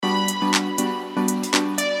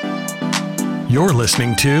You're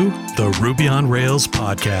listening to the Ruby on Rails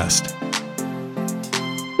podcast.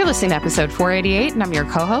 You're listening to episode 488, and I'm your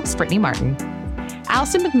co-host, Brittany Martin.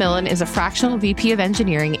 Allison McMillan is a fractional VP of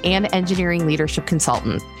Engineering and Engineering Leadership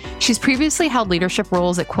Consultant. She's previously held leadership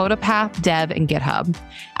roles at QuotaPath, Dev, and GitHub.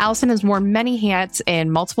 Allison has worn many hats in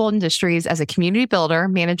multiple industries as a community builder,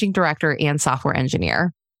 managing director, and software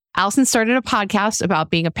engineer. Allison started a podcast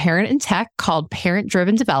about being a parent in tech called Parent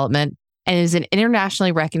Driven Development, and is an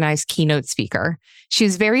internationally recognized keynote speaker. She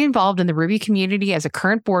is very involved in the Ruby community as a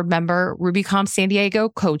current board member, Rubyconf San Diego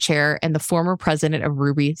co-chair, and the former president of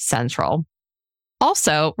Ruby Central.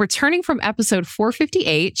 Also, returning from episode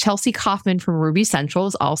 458, Chelsea Kaufman from Ruby Central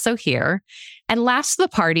is also here. And last to the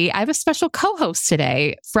party, I have a special co-host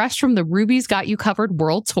today, fresh from the Ruby's Got You Covered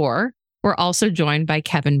World Tour. We're also joined by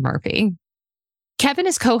Kevin Murphy. Kevin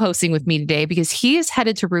is co-hosting with me today because he is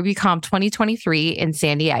headed to Rubyconf 2023 in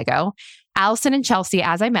San Diego. Allison and Chelsea,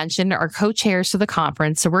 as I mentioned, are co-chairs to the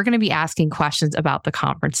conference, so we're going to be asking questions about the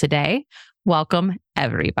conference today. Welcome,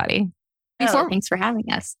 everybody. Thanks for having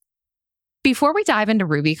us. Before we dive into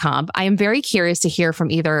Rubyconf, I am very curious to hear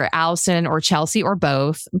from either Allison or Chelsea or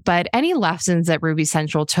both, but any lessons that Ruby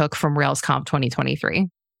Central took from RailsConf 2023? I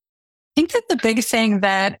think that the big thing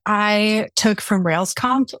that I took from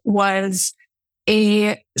RailsConf was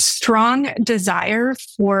a strong desire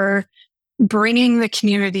for bringing the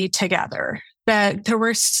community together. That there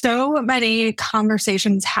were so many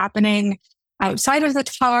conversations happening outside of the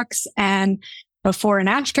talks and before and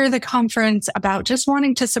after the conference about just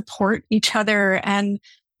wanting to support each other. And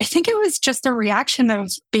I think it was just a reaction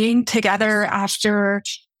of being together after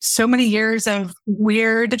so many years of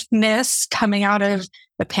weirdness coming out of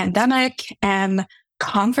the pandemic and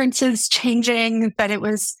conferences changing, that it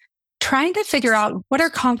was trying to figure out what are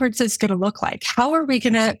conferences going to look like? How are we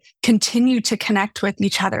going to continue to connect with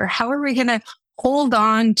each other? How are we going to hold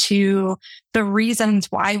on to the reasons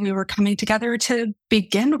why we were coming together to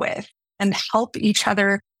begin with and help each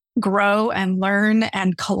other grow and learn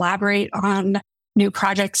and collaborate on new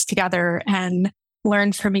projects together and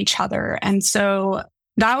learn from each other? And so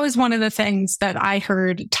that was one of the things that I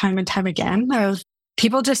heard time and time again of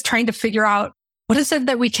people just trying to figure out, what is it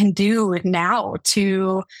that we can do now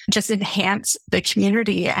to just enhance the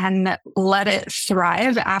community and let it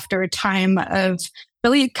thrive after a time of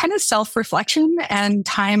really kind of self-reflection and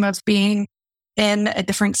time of being in a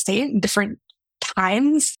different state and different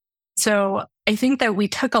times? So I think that we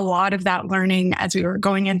took a lot of that learning as we were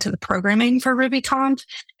going into the programming for RubyConf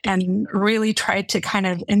and really tried to kind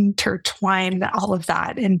of intertwine all of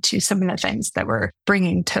that into some of the things that we're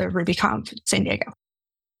bringing to RubyConf San Diego.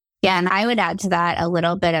 Yeah, and I would add to that a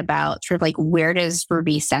little bit about sort of like, where does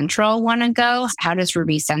Ruby Central want to go? How does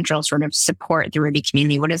Ruby Central sort of support the Ruby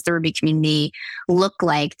community? What does the Ruby community look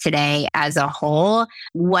like today as a whole?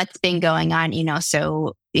 What's been going on?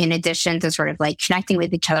 So in addition to sort of like connecting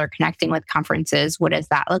with each other, connecting with conferences, what does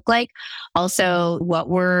that look like? Also, what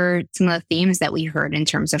were some of the themes that we heard in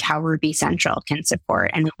terms of how Ruby Central can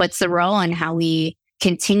support? And what's the role and how we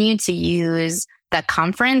continue to use the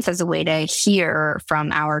conference as a way to hear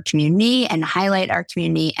from our community and highlight our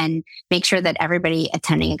community and make sure that everybody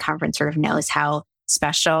attending a conference sort of knows how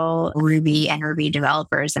special Ruby and Ruby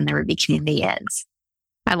developers and the Ruby community is.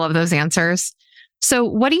 I love those answers. So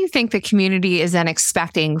what do you think the community is then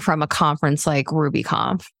expecting from a conference like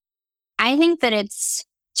RubyConf? I think that it's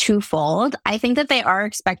twofold. I think that they are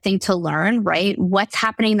expecting to learn, right? What's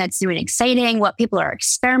happening that's new and exciting, what people are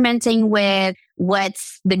experimenting with,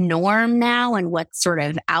 what's the norm now and what's sort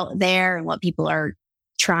of out there and what people are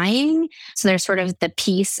trying. So there's sort of the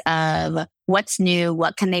piece of what's new,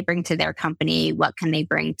 what can they bring to their company, what can they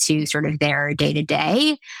bring to sort of their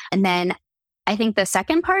day-to-day. And then I think the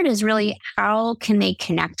second part is really, how can they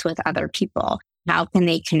connect with other people? How can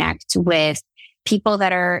they connect with people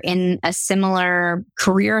that are in a similar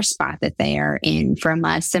career spot that they are in, from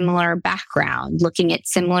a similar background, looking at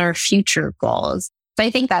similar future goals? So I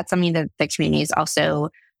think that's something that the community is also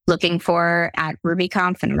looking for at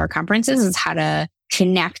RubyConf and our conferences, is how to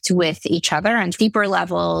connect with each other on deeper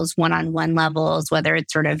levels, one-on-one levels, whether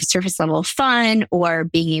it's sort of surface level fun or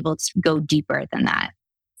being able to go deeper than that.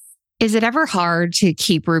 Is it ever hard to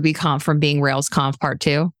keep RubyConf from being RailsConf Part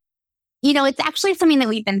 2? It's actually something that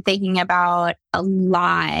we've been thinking about a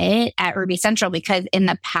lot at Ruby Central, because in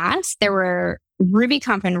the past, there were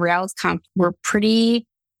RubyConf and RailsConf were pretty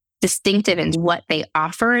distinctive in what they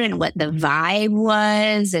offered and what the vibe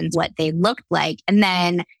was and what they looked like. And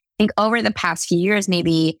then I think over the past few years,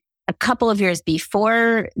 maybe a couple of years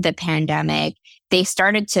before the pandemic, they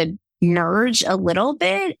started to merge a little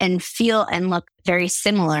bit and feel and look very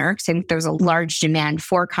similar. So I think there's a large demand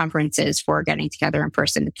for conferences, for getting together in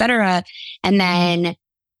person, et cetera. And then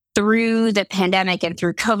through the pandemic and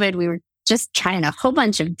through COVID, we were just trying a whole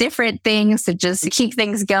bunch of different things to just keep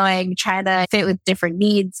things going, try to fit with different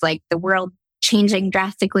needs, like the world changing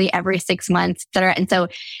drastically every 6 months, et cetera. And so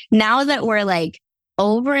now that we're like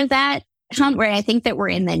over that hump, where I think that we're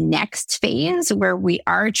in the next phase where we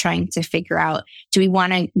are trying to figure out, do we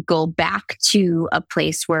want to go back to a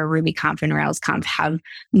place where Rubyconf and RailsConf have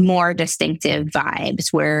more distinctive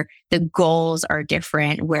vibes, where the goals are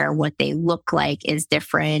different, where what they look like is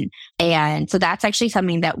different. And so that's actually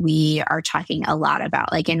something that we are talking a lot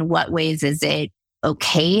about. Like, in what ways is it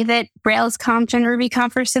okay that RailsConf and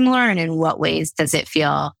Rubyconf are similar? And in what ways does it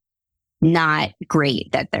feel not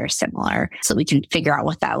great that they're similar, so we can figure out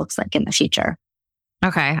what that looks like in the future?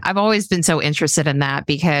 Okay. I've always been so interested in that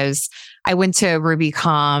because I went to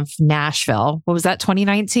RubyConf Nashville. What was that,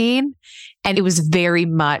 2019? And it was very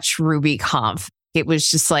much RubyConf. It was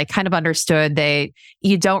just like kind of understood that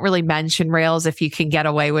you don't really mention Rails if you can get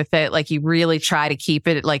away with it. Like, you really try to keep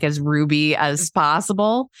it like as Ruby as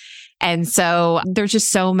possible. And so there's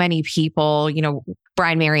just so many people,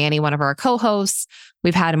 Brian Mariani, one of our co-hosts,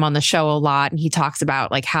 we've had him on the show a lot, and he talks about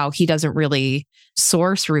like how he doesn't really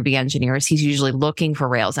source Ruby engineers. He's usually looking for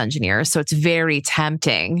Rails engineers. So it's very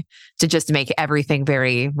tempting to just make everything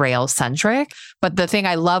very Rails centric. But the thing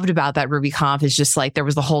I loved about that RubyConf is just like there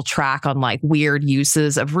was the whole track on like weird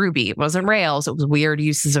uses of Ruby. It wasn't Rails, it was weird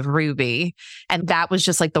uses of Ruby. And that was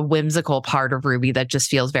just like the whimsical part of Ruby that just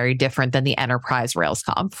feels very different than the enterprise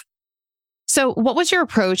RailsConf. So what was your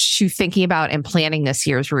approach to thinking about and planning this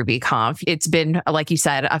year's RubyConf? It's been, like you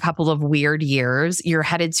said, a couple of weird years. You're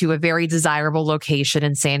headed to a very desirable location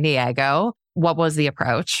in San Diego. What was the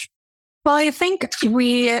approach? Well, I think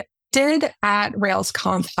we did at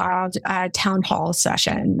RailsConf have a town hall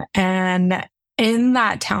session. And in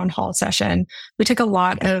that town hall session, we took a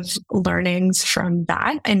lot of learnings from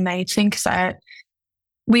that. And I think that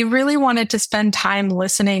we really wanted to spend time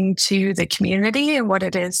listening to the community and what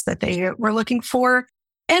it is that they were looking for.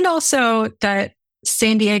 And also that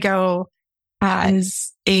San Diego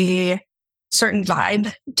has a certain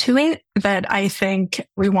vibe to it that I think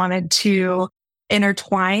we wanted to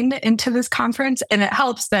intertwine into this conference. And it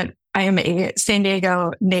helps that I am a San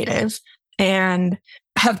Diego native and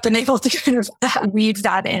have been able to kind of weave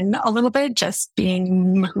that in a little bit, just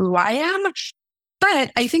being who I am.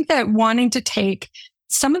 But I think that wanting to take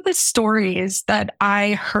some of the stories that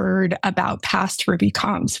I heard about past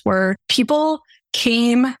RubyConfs, where people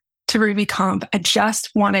came to RubyConf and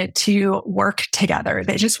just wanted to work together.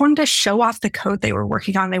 They just wanted to show off the code they were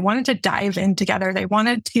working on. They wanted to dive in together. They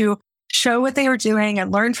wanted to show what they were doing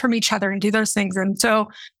and learn from each other and do those things. And so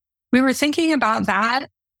we were thinking about that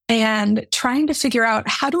and trying to figure out,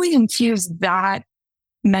 how do we infuse that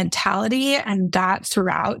mentality and that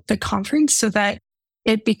throughout the conference so that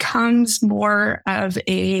it becomes more of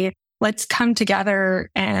a, let's come together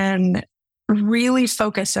and really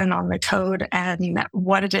focus in on the code and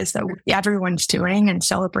what it is that everyone's doing and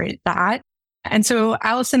celebrate that. And so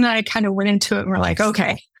Allison and I kind of went into it and we're like,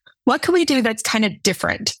 okay, what can we do that's kind of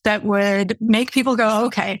different that would make people go,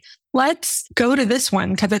 okay, let's go to this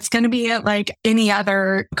one because it's going to be at like any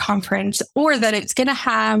other conference, or that it's going to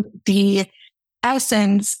have the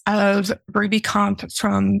essence of RubyConf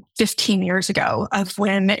from 15 years ago, of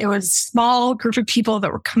when it was a small group of people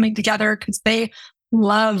that were coming together because they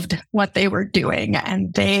loved what they were doing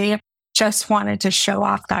and they just wanted to show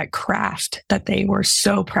off that craft that they were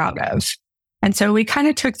so proud of. And so we kind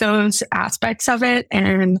of took those aspects of it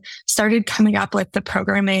and started coming up with the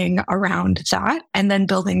programming around that and then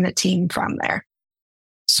building the team from there.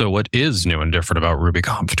 So what is new and different about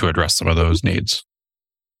RubyConf to address some of those needs?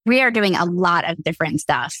 We are doing a lot of different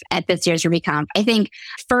stuff at this year's RubyConf. I think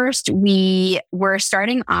first we were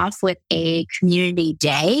starting off with a community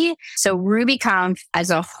day. So RubyConf as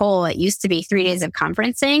a whole, it used to be 3 days of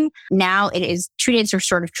conferencing. Now it is 2 days of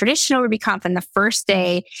sort of traditional RubyConf, and the first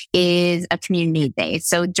day is a community day.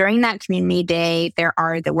 So during that community day, there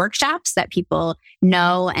are the workshops that people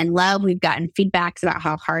know and love. We've gotten feedbacks about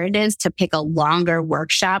how hard it is to pick a longer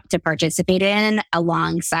workshop to participate in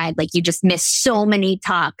alongside, like, you just miss so many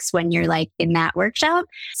talks when you're like in that workshop.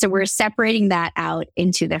 So we're separating that out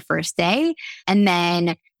into the first day. And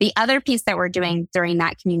then the other piece that we're doing during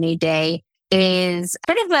that community day is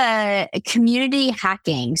sort of a community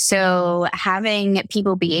hacking. So having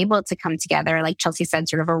people be able to come together, like Chelsea said,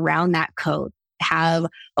 sort of around that code have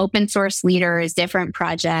open source leaders, different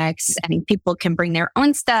projects. I mean, people can bring their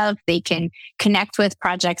own stuff. They can connect with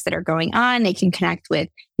projects that are going on. They can connect with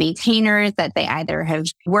maintainers that they either have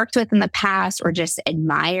worked with in the past or just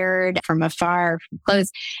admired from afar, from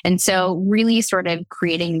close. And so really sort of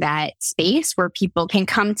creating that space where people can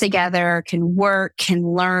come together, can work, can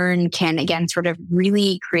learn, can again, sort of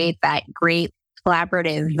really create that great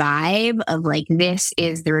collaborative vibe of like, this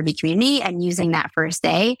is the Ruby community, and using that first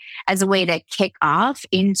day as a way to kick off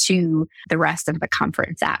into the rest of the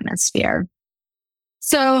conference atmosphere.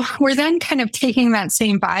 So we're then kind of taking that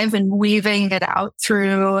same vibe and weaving it out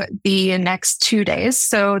through the next 2 days.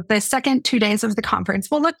 So the second 2 days of the conference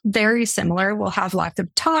will look very similar. We'll have lots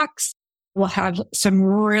of talks. We'll have some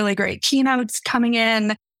really great keynotes coming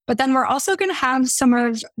in. But then we're also going to have some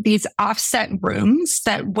of these offset rooms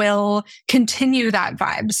that will continue that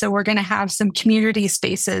vibe. So we're going to have some community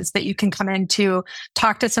spaces that you can come into,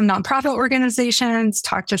 talk to some nonprofit organizations,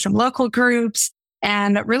 talk to some local groups,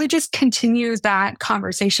 and really just continue that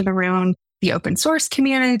conversation around the open source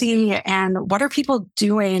community and what are people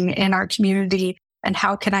doing in our community and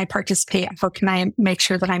how can I participate? How can I make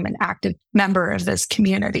sure that I'm an active member of this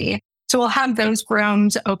community? So we'll have those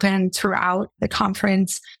rooms open throughout the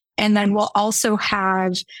conference. And then we'll also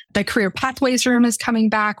have the career pathways room is coming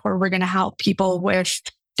back, where we're going to help people with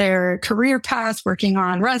their career paths, working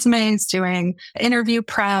on resumes, doing interview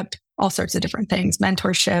prep, all sorts of different things,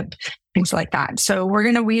 mentorship, things like that. So we're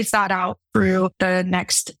going to weave that out through the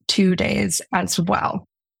next 2 days as well.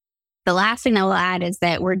 The last thing that we'll add is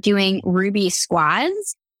that we're doing Ruby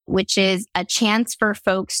squads, which is a chance for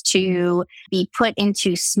folks to be put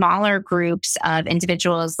into smaller groups of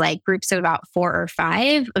individuals, like groups of about 4 or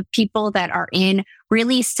 5 of people that are in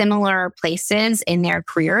really similar places in their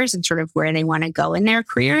careers and sort of where they want to go in their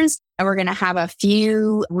careers. And we're going to have a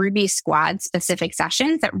few Ruby squad specific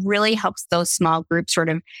sessions that really helps those small groups sort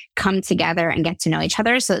of come together and get to know each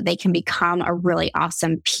other so that they can become a really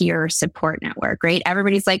awesome peer support network, right?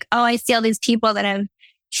 Everybody's like, oh, I see all these people that have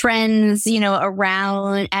friends,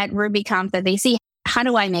 around at Rubyconf that they see. How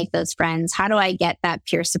do I make those friends? How do I get that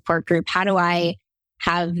peer support group? How do I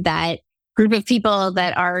have that group of people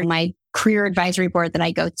that are my career advisory board that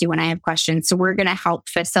I go to when I have questions? So we're going to help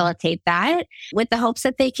facilitate that with the hopes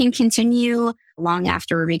that they can continue long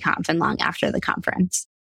after Rubyconf and long after the conference.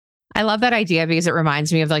 I love that idea because it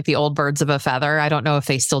reminds me of like the old birds of a feather. I don't know if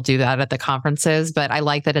they still do that at the conferences, but I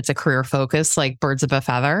like that it's a career focus, like birds of a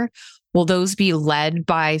feather. Will those be led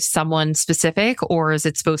by someone specific, or is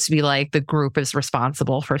it supposed to be like the group is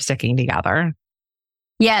responsible for sticking together?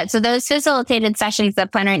 Yeah, so those facilitated sessions, the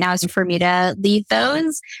plan right now is for me to lead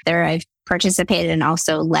those. I've participated and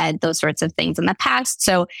also led those sorts of things in the past.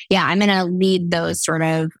 So yeah, I'm going to lead those sort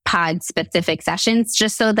of pod specific sessions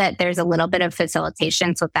just so that there's a little bit of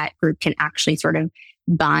facilitation so that group can actually sort of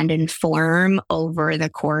bond and form over the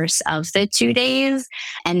course of the 2 days,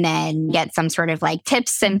 and then get some sort of like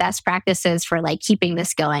tips and best practices for like keeping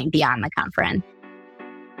this going beyond the conference.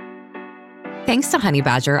 Thanks to Honey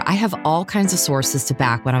Badger, I have all kinds of sources to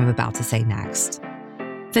back what I'm about to say next.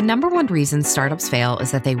 The number one reason startups fail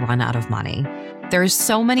is that they run out of money. There are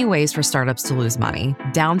so many ways for startups to lose money.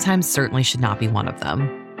 Downtime certainly should not be one of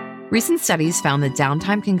them. Recent studies found that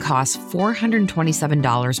downtime can cost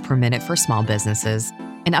 $427 per minute for small businesses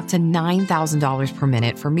and up to $9,000 per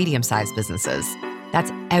minute for medium-sized businesses.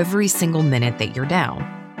 That's every single minute that you're down.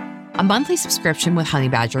 A monthly subscription with Honey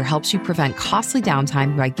Badger helps you prevent costly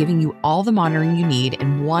downtime by giving you all the monitoring you need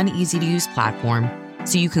in one easy-to-use platform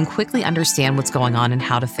so you can quickly understand what's going on and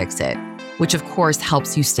how to fix it, which of course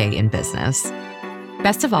helps you stay in business.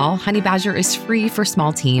 Best of all, Honey Badger is free for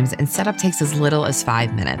small teams and setup takes as little as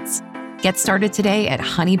 5 minutes. Get started today at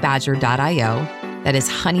honeybadger.io. That is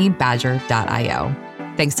honeybadger.io.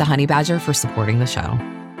 Thanks to Honey Badger for supporting the show.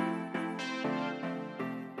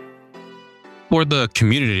 For the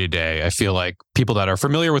community day, I feel like people that are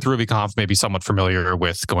familiar with Rubyconf may be somewhat familiar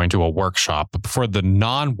with going to a workshop. But for the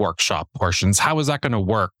non-workshop portions, how is that going to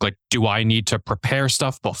work? Like, do I need to prepare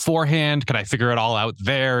stuff beforehand? Can I figure it all out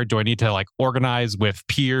there? Do I need to like organize with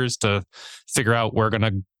peers to figure out we're going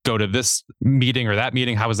to go to this meeting or that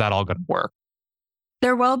meeting? How is that all going to work?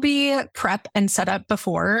 There will be prep and setup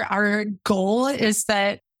before. Our goal is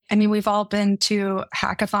that, we've all been to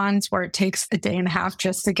hackathons where it takes a day and a half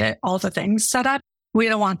just to get all the things set up. We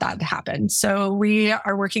don't want that to happen. So we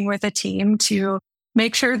are working with a team to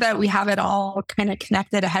make sure that we have it all kind of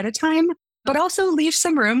connected ahead of time, but also leave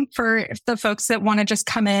some room for the folks that want to just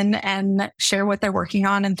come in and share what they're working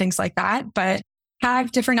on and things like that. But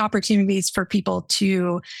have different opportunities for people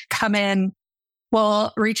to come in.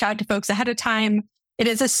 We'll reach out to folks ahead of time. It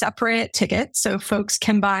is a separate ticket. So folks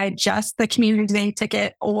can buy just the community day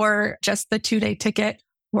ticket or just the 2-day ticket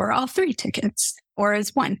or all 3 tickets or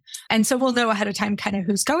as one. And so we'll know ahead of time kind of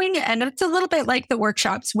who's going. And it's a little bit like the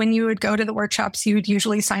workshops. When you would go to the workshops, you would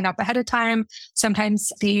usually sign up ahead of time.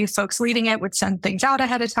 Sometimes the folks leading it would send things out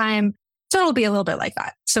ahead of time. So it'll be a little bit like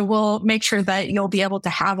that. So we'll make sure that you'll be able to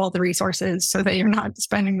have all the resources so that you're not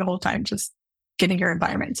spending the whole time just getting your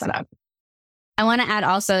environment set up. I want to add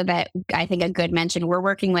also that I think a good mention, we're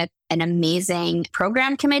working with an amazing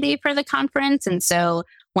program committee for the conference. And so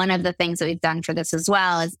one of the things that we've done for this as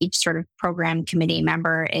well is each sort of program committee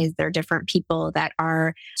member is there different people that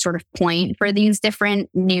are sort of point for these different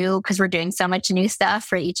new, because we're doing so much new stuff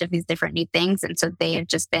for each of these different new things. And so they have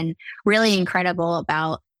just been really incredible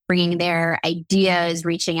about bringing their ideas,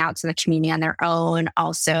 reaching out to the community on their own,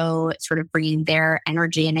 also sort of bringing their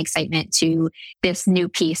energy and excitement to this new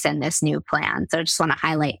piece and this new plan. So I just want to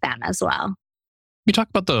highlight them as well. You talk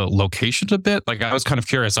about the location a bit. Like, I was kind of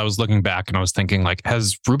curious. I was looking back and I was thinking, like,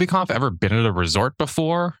 has Rubyconf ever been at a resort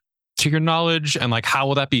before, to your knowledge? And like, how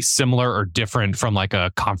will that be similar or different from like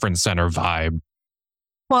a conference center vibe?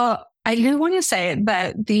 Well, I do want to say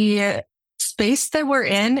that the space that we're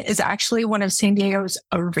in is actually one of San Diego's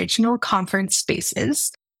original conference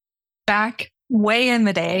spaces. Back way in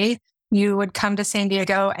the day, you would come to San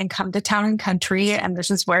Diego and come to Town and Country, and this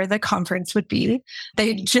is where the conference would be.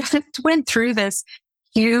 They just went through this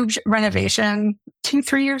huge renovation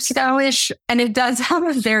 2-3 years ago-ish, and it does have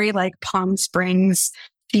a very like Palm Springs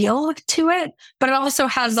feel to it, but it also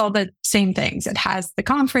has all the same things. It has the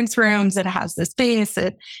conference rooms, it has the space.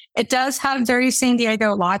 It does have very San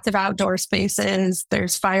Diego, lots of outdoor spaces.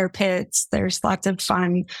 There's fire pits. There's lots of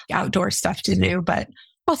fun outdoor stuff to do, but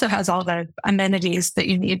also has all the amenities that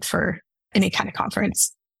you need for any kind of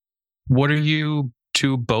conference. What are you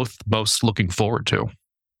two both most looking forward to?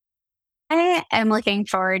 I am looking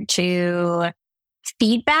forward to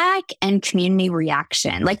feedback and community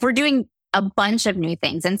reaction. Like, we're doing a bunch of new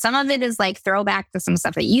things. And some of it is like throwback to some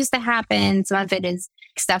stuff that used to happen. Some of it is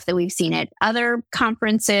stuff that we've seen at other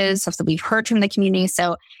conferences, stuff that we've heard from the community.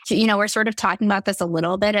 So, we're sort of talking about this a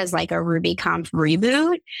little bit as like a Rubyconf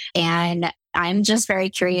reboot. And I'm just very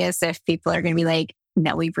curious if people are going to be like,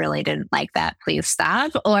 no, we really didn't like that, please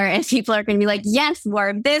stop. Or if people are going to be like, yes, more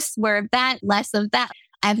of this, more of that, less of that.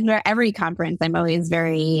 After every conference, I'm always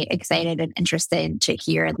very excited and interested to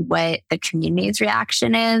hear what the community's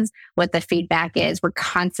reaction is, what the feedback is. We're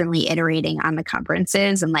constantly iterating on the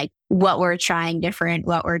conferences and like what we're trying different,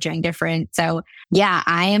 what we're doing different. So yeah,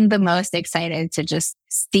 I am the most excited to just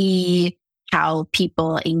see how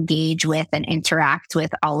people engage with and interact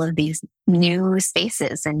with all of these new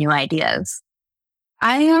spaces and new ideas.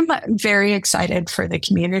 I am very excited for the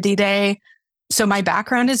community day. So my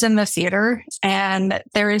background is in the theater, and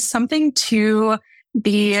there is something to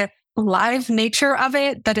the live nature of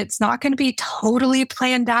it, that it's not going to be totally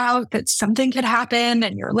planned out, that something could happen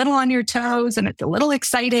and you're a little on your toes and it's a little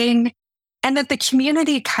exciting, and that the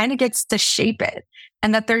community kind of gets to shape it.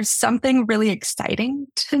 And that there's something really exciting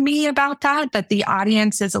to me about that the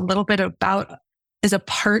audience is a little bit is a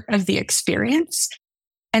part of the experience.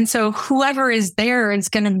 And so whoever is there is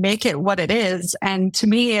going to make it what it is. And to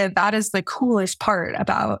me, that is the coolest part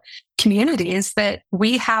about community, is that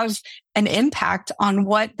we have an impact on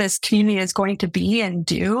what this community is going to be and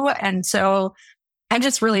do. And so I'm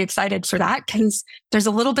just really excited for that, because there's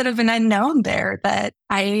a little bit of an unknown there that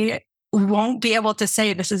I won't be able to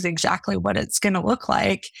say this is exactly what it's going to look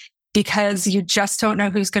like, because you just don't know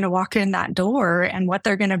who's going to walk in that door and what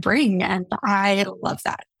they're going to bring. And I love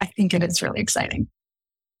that. I think it is really exciting.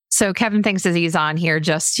 So Kevin thinks that he's on here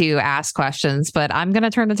just to ask questions, but I'm going to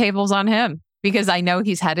turn the tables on him because I know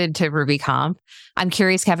he's headed to Rubyconf. I'm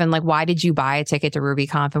curious, Kevin, like, why did you buy a ticket to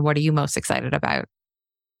Rubyconf, and what are you most excited about?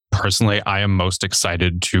 Personally, I am most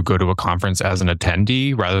excited to go to a conference as an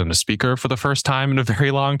attendee rather than a speaker for the first time in a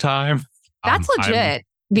very long time. That's legit.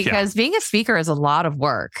 Because being a speaker is a lot of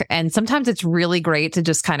work. And sometimes it's really great to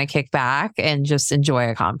just kind of kick back and just enjoy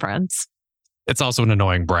a conference. It's also an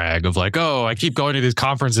annoying brag of like, oh, I keep going to these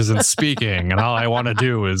conferences and speaking, and all I want to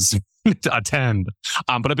do is attend.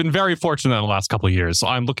 But I've been very fortunate in the last couple of years. So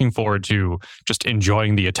I'm looking forward to just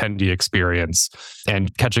enjoying the attendee experience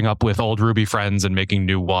and catching up with old Ruby friends and making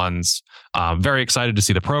new ones. Very excited to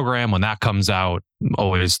see the program when that comes out. I'm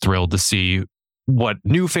always thrilled to see what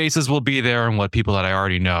new faces will be there and what people that I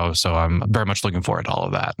already know. So I'm very much looking forward to all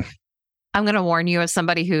of that. I'm going to warn you, as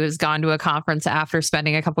somebody who has gone to a conference after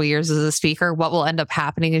spending a couple of years as a speaker, what will end up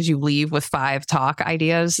happening is you leave with 5 talk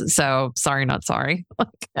ideas. So sorry, not sorry.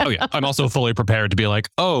 Oh yeah. I'm also fully prepared to be like,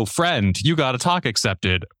 oh, friend, you got a talk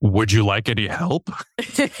accepted. Would you like any help?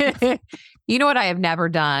 You know what I have never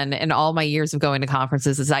done in all my years of going to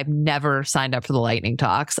conferences is I've never signed up for the lightning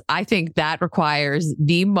talks. I think that requires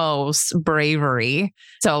the most bravery.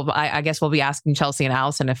 So I guess we'll be asking Chelsea and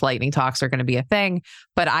Allison if lightning talks are going to be a thing.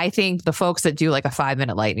 But I think the folks that do like a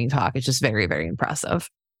 5-minute lightning talk is just very, very impressive.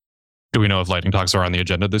 Do we know if lightning talks are on the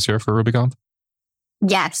agenda this year for Rubyconf?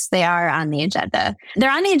 Yes, they are on the agenda.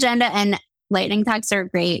 They're on the agenda, and lightning talks are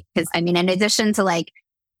great because, I mean, in addition to like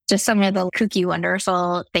just some of the kooky,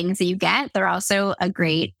 wonderful things that you get, they're also a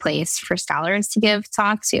great place for scholars to give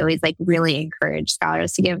talks. We always like really encourage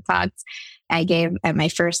scholars to give talks. I gave at my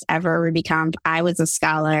first ever Rubyconf, I was a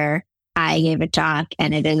scholar. I gave a talk,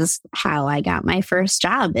 and it is how I got my first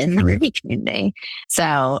job in the Ruby community.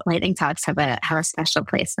 So lightning talks have a special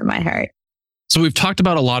place in my heart. So we've talked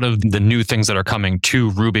about a lot of the new things that are coming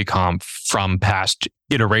to Rubyconf from past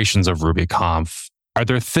iterations of Rubyconf. Are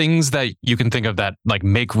there things that you can think of that like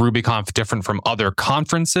make Rubyconf different from other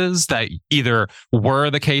conferences that either were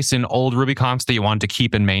the case in old Rubyconfs that you wanted to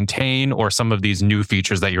keep and maintain, or some of these new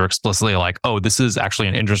features that you're explicitly like, oh, this is actually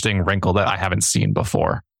an interesting wrinkle that I haven't seen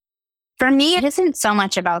before? For me, it isn't so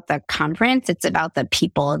much about the conference. It's about the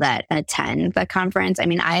people that attend the conference. I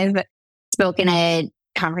mean, I've spoken at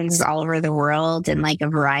conferences all over the world in like a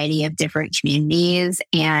variety of different communities.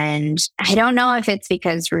 And I don't know if it's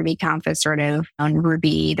because Rubyconf is sort of on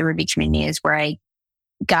Ruby, the Ruby community is where I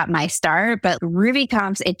got my start. But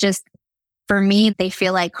Rubyconfs, it just, for me, they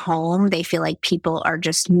feel like home. They feel like people are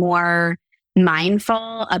just more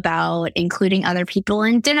mindful about including other people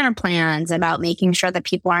in dinner plans, about making sure that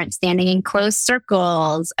people aren't standing in closed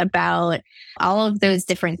circles, about all of those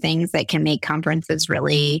different things that can make conferences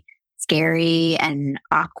really scary and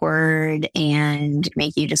awkward and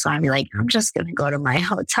make you just want to be like, I'm just going to go to my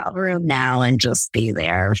hotel room now and just be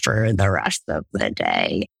there for the rest of the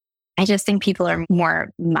day. I just think people are more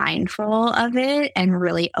mindful of it and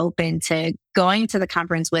really open to going to the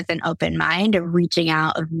conference with an open mind, of reaching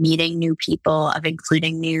out, of meeting new people, of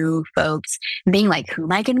including new folks, and being like, who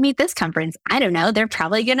am I going to meet this conference? I don't know. They're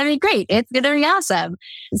probably going to be great. It's going to be awesome.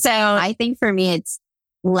 So I think for me, it's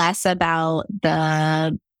less about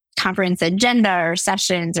the conference agenda or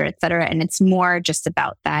sessions or et cetera. And it's more just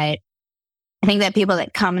about that. I think that people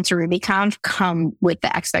that come to Rubyconf come with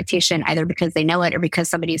the expectation, either because they know it or because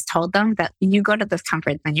somebody's told them that you go to this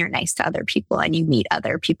conference and you're nice to other people and you meet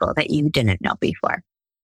other people that you didn't know before.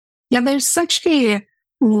 Yeah, there's such a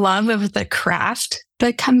love of the craft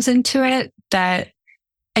that comes into it that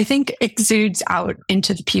I think exudes out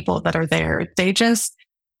into the people that are there. They just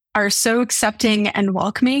are so accepting and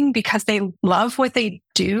welcoming because they love what they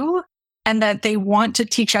do, and that they want to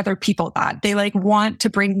teach other people that. They like want to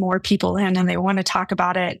bring more people in and they want to talk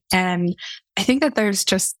about it. And I think that there's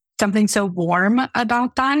just something so warm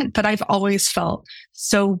about that. But I've always felt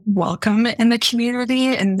so welcome in the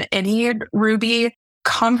community. In any Ruby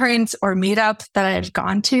conference or meetup that I've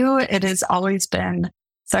gone to, it has always been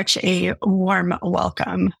such a warm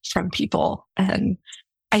welcome from people. And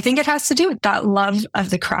I think it has to do with that love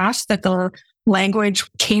of the craft, that the language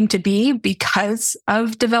came to be because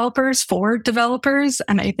of developers for developers.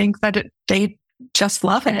 And I think that they just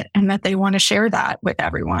love it and that they want to share that with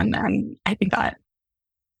everyone. And I think that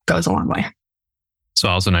goes a long way. So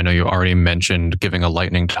Allison, I know you already mentioned giving a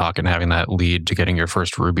lightning talk and having that lead to getting your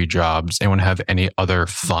first Ruby job. Does anyone have any other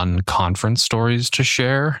fun conference stories to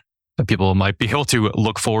share that people might be able to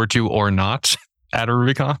look forward to or not at a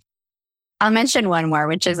Rubyconf? I'll mention one more,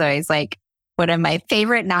 which is always like one of my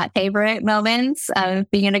favorite, not favorite moments of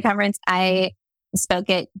being in a conference. I spoke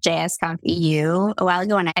at JSConf EU a while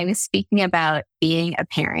ago, and I was speaking about being a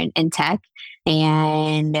parent in tech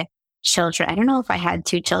and children. I don't know if I had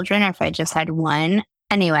 2 children or if I just had one.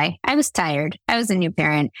 Anyway, I was tired. I was a new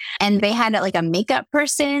parent, and they had like a makeup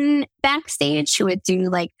person backstage who would do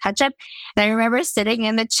like touch up. And I remember sitting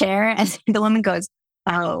in the chair and the woman goes,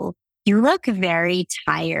 "Oh, you look very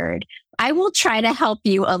tired. I will try to help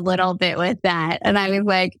you a little bit with that." And I was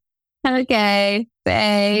like, okay,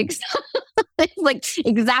 thanks. It's like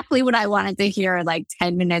exactly what I wanted to hear like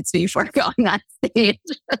 10 minutes before going on stage.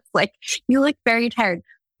 It's like, you look very tired.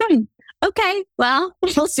 Okay, well,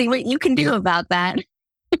 we'll see what you can do about that.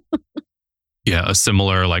 Yeah, a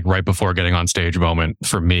similar like right before getting on stage moment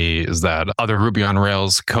for me is that other Ruby on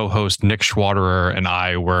Rails co-host Nick Schwaderer and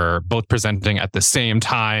I were both presenting at the same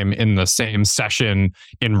time in the same session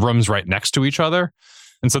in rooms right next to each other.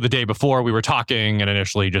 And so the day before we were talking and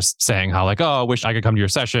initially just saying how like, oh, I wish I could come to your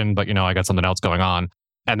session, but I got something else going on.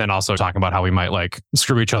 And then also talking about how we might like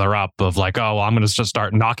screw each other up of like, oh, well, I'm going to just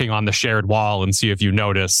start knocking on the shared wall and see if you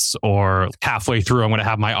notice. Or halfway through, I'm going to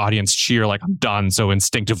have my audience cheer like I'm done. So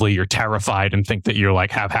instinctively you're terrified and think that you're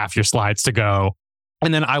like have half your slides to go.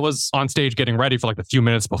 And then I was on stage getting ready for like a few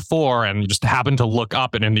minutes before and just happened to look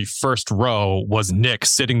up, and in the first row was Nick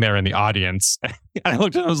sitting there in the audience. And I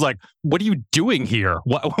looked at him and was like, what are you doing here?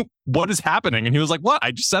 What is happening? And he was like, what?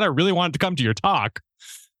 I just said I really wanted to come to your talk.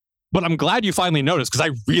 But I'm glad you finally noticed because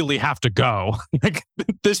I really have to go. Like,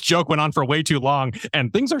 this joke went on for way too long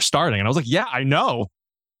and things are starting. And I was like, yeah, I know.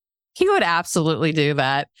 He would absolutely do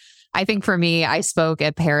that. I think for me, I spoke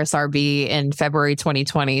at Paris RB in February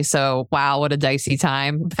 2020. So wow, what a dicey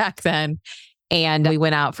time back then. And we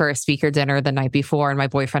went out for a speaker dinner the night before, and my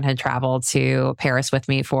boyfriend had traveled to Paris with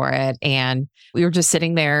me for it. And we were just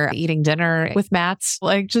sitting there eating dinner with Mats,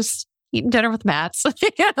 like just eating dinner with Mats.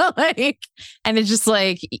 And it's just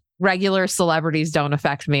like regular celebrities don't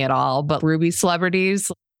affect me at all, but Ruby celebrities,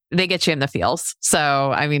 they get you in the feels.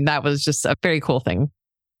 So, I mean, that was just a very cool thing.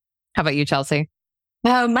 How about you, Chelsea?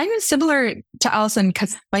 Mine was similar to Allison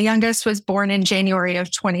because my youngest was born in January of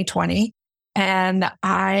 2020. And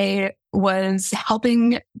I was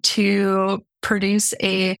helping to produce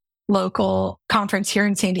a local conference here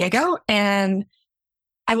in San Diego. And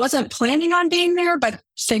I wasn't planning on being there, but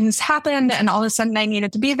things happened and all of a sudden I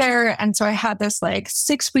needed to be there. And so I had this like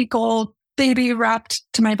 6-week-old baby wrapped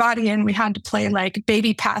to my body, and we had to play like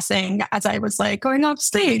baby passing as I was like going off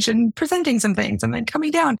stage and presenting some things and then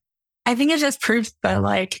coming down. I think it just proves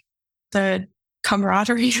the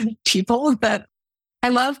camaraderie of people that I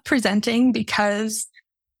love presenting, because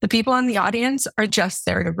the people in the audience are just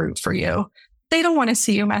there to root for you. They don't want to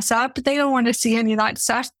see you mess up. They don't want to see any of that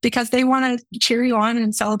stuff because they want to cheer you on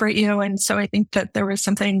and celebrate you. And so I think that there was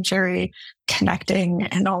something very connecting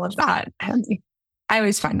and all of that. And I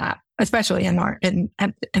always find that, especially in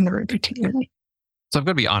the Ruby community. So I've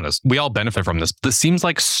got to be honest, we all benefit from this. This seems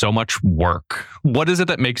like so much work. What is it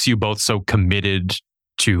that makes you both so committed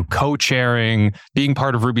to co-chairing, being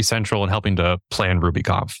part of Ruby Central, and helping to plan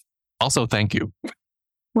Rubyconf? Also, thank you.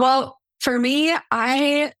 Well, for me,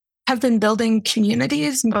 I have been building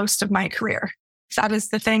communities most of my career. That is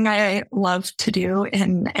the thing I love to do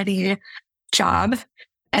in any job.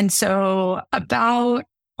 And so about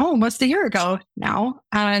almost a year ago now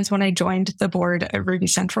is when I joined the board of Ruby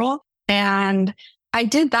Central. And I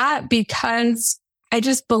did that because I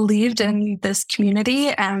just believed in this community,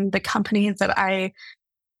 and the company that I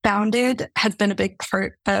founded has been a big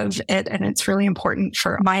part of it. And it's really important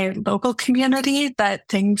for my local community that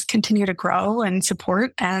things continue to grow and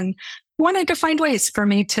support, and wanted to find ways for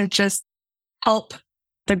me to just help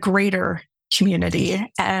the greater community.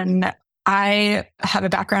 And I have a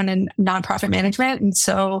background in nonprofit management. And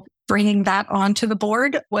so bringing that onto the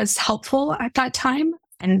board was helpful at that time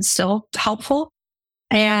and still helpful.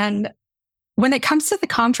 And when it comes to the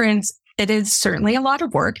conference, it is certainly a lot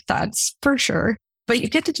of work, that's for sure. But you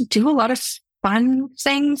get to do a lot of fun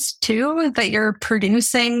things too, that you're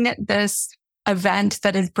producing this event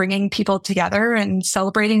that is bringing people together and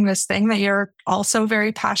celebrating this thing that you're also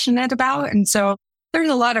very passionate about. And so there's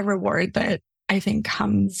a lot of reward that I think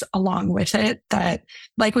comes along with it. That,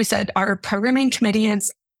 like we said, our programming committee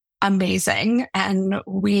is amazing, and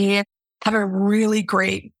we have a really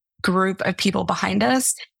great group of people behind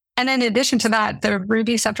us. And in addition to that, the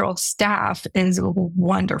Ruby Central staff is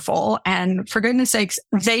wonderful. And for goodness sakes,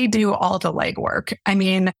 they do all the legwork. I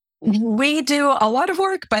mean, we do a lot of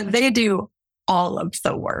work, but they do all of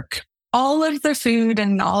the work, all of the food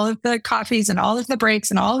and all of the coffees and all of the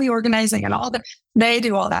breaks and all the organizing and they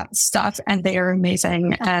do all that stuff. And they are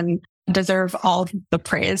amazing and deserve all the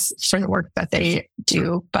praise for the work that they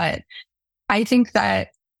do. But I think that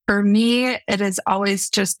for me, it has always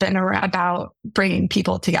just been about bringing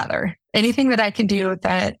people together. Anything that I can do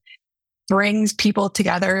that brings people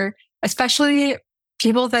together, especially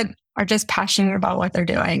people that are just passionate about what they're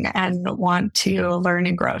doing and want to learn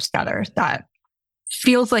and grow together, that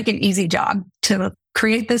feels like an easy job to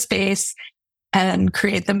create the space and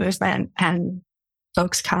create the movement, and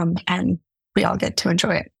folks come and we all get to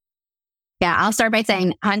enjoy it. Yeah, I'll start by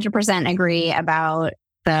saying 100% agree about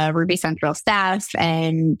the Ruby Central staff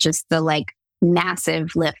and just the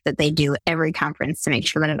massive lift that they do every conference to make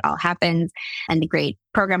sure that it all happens, and the great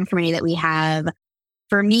program committee that we have.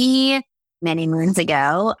 For me, many moons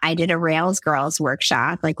ago, I did a Rails Girls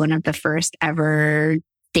workshop, one of the first ever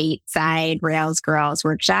stateside Rails Girls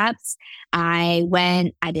workshops. I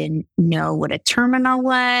went, I didn't know what a terminal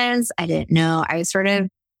was. I didn't know, I was sort of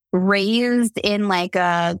raised in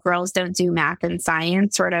a girls don't do math and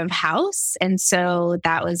science sort of house. And so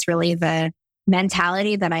that was really the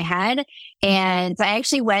mentality that I had. And so I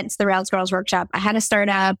actually went to the Rails Girls workshop. I had a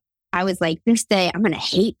startup. I was like, this day, I'm going to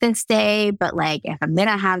hate this day, but if I'm going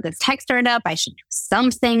to have this tech startup, I should do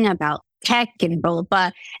something about tech and blah, blah,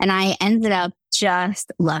 blah. And I ended up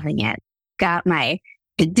just loving it got my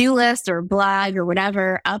to-do list or blog or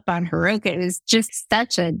whatever up on Heroku. It was just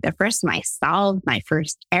the first time I solved my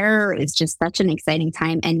first error. It was just such an exciting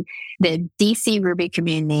time. And the DC Ruby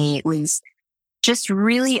community was just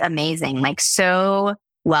really amazing, like so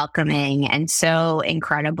welcoming and so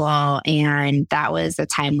incredible. And that was a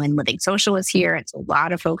time when Living Social was here. And so a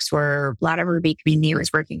lot of Ruby community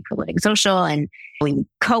was working for Living Social, and we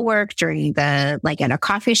co-worked during at a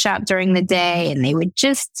coffee shop during the day. And they would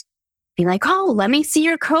just be like, oh, let me see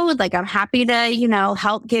your code. Like, I'm happy to,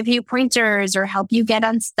 help give you pointers or help you get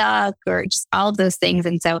unstuck or just all of those things.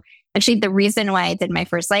 And so actually the reason why I did my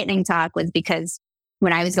first lightning talk was because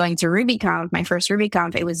when I was going to Rubyconf, my first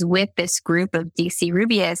Rubyconf, it was with this group of DC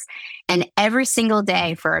Rubyists. And every single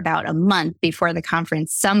day for about a month before the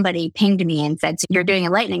conference, somebody pinged me and said, so you're doing a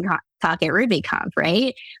lightning talk at Rubyconf,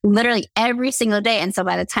 right? Literally every single day. And so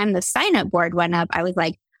by the time the sign-up board went up, I was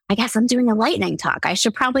like, I guess I'm doing a lightning talk. I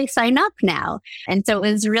should probably sign up now. And so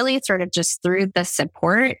it was really sort of just through the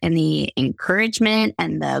support and the encouragement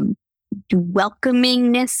and the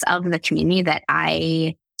welcomingness of the community that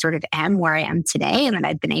I sort of am where I am today, and that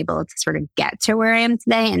I've been able to sort of get to where I am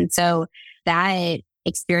today. And so that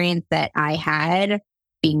experience that I had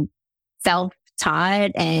being self-taught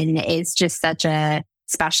and is just such a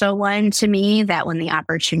special one to me, that when the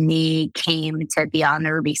opportunity came to be on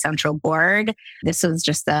the Ruby Central board, this was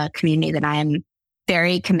just a community that I'm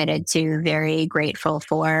very committed to, very grateful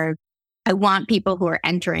for. I want people who are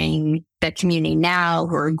entering the community now,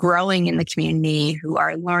 who are growing in the community, who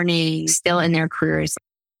are learning, still in their careers.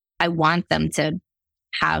 I want them to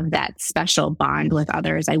have that special bond with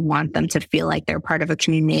others. I want them to feel like they're part of a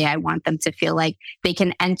community. I want them to feel like they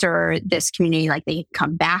can enter this community, like they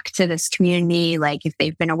come back to this community. Like if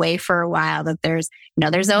they've been away for a while, that there's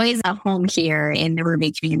always a home here in the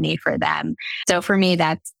Ruby community for them. So for me,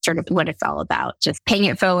 that's sort of what it's all about. Just paying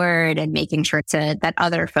it forward and making sure that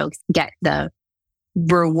other folks get the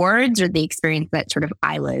rewards or the experience that sort of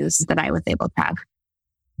I was able to have.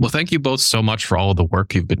 Well, thank you both so much for all of the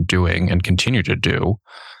work you've been doing and continue to do.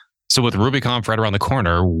 So with Rubyconf right around the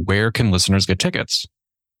corner, where can listeners get tickets?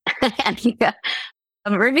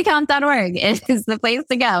 Rubyconf.org is the place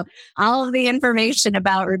to go. All of the information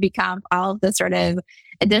about Rubyconf, all of the sort of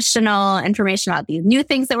additional information about these new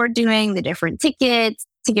things that we're doing, the different tickets,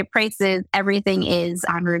 ticket prices, everything is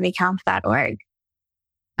on rubyconf.org.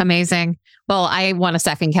 Amazing. Well, I want to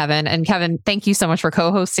second Kevin. And Kevin, thank you so much for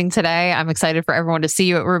co-hosting today. I'm excited for everyone to see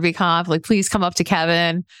you at Rubyconf. Like, please come up to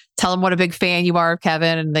Kevin, tell him what a big fan you are of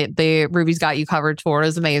Kevin, and the Ruby's Got You Covered tour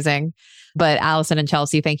is amazing. But Allison and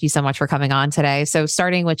Chelsea, thank you so much for coming on today. So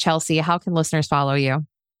starting with Chelsea, how can listeners follow you?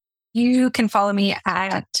 You can follow me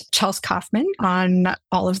at Chelsea Kaufman on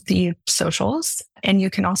all of the socials. And you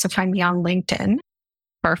can also find me on LinkedIn.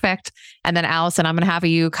 Perfect. And then Allison, I'm going to have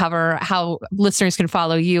you cover how listeners can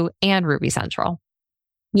follow you and Ruby Central.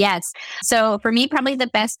 Yes. So for me, probably the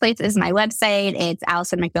best place is my website. It's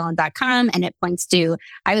AllisonMcMillan.com, and it points to,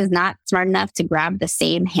 I was not smart enough to grab the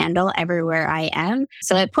same handle everywhere I am.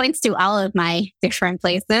 So it points to all of my different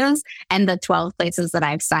places and the 12 places that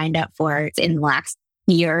I've signed up for in the last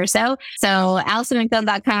year or so. So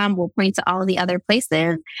AllisonMcMillan.com will point to all the other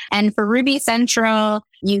places. And for Ruby Central,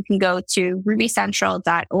 you can go to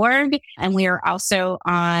rubycentral.org. And we are also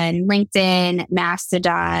on LinkedIn,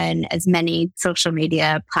 Mastodon, as many social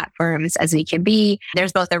media platforms as we can be.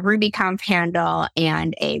 There's both a Rubyconf handle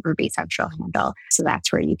and a Ruby Central handle. So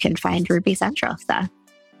that's where you can find Ruby Central stuff.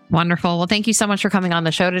 Wonderful. Well, thank you so much for coming on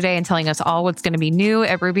the show today and telling us all what's going to be new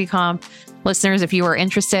at Rubyconf. Listeners, if you are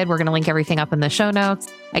interested, we're going to link everything up in the show notes.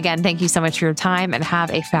 Again, thank you so much for your time and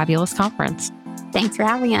have a fabulous conference. Thanks for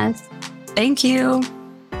having us. Thank you.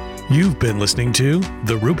 You've been listening to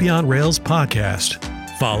the Ruby on Rails podcast.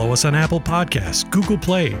 Follow us on Apple Podcasts, Google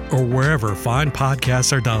Play, or wherever fine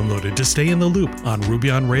podcasts are downloaded to stay in the loop on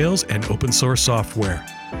Ruby on Rails and open source software.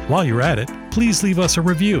 While you're at it, please leave us a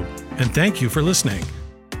review. And thank you for listening.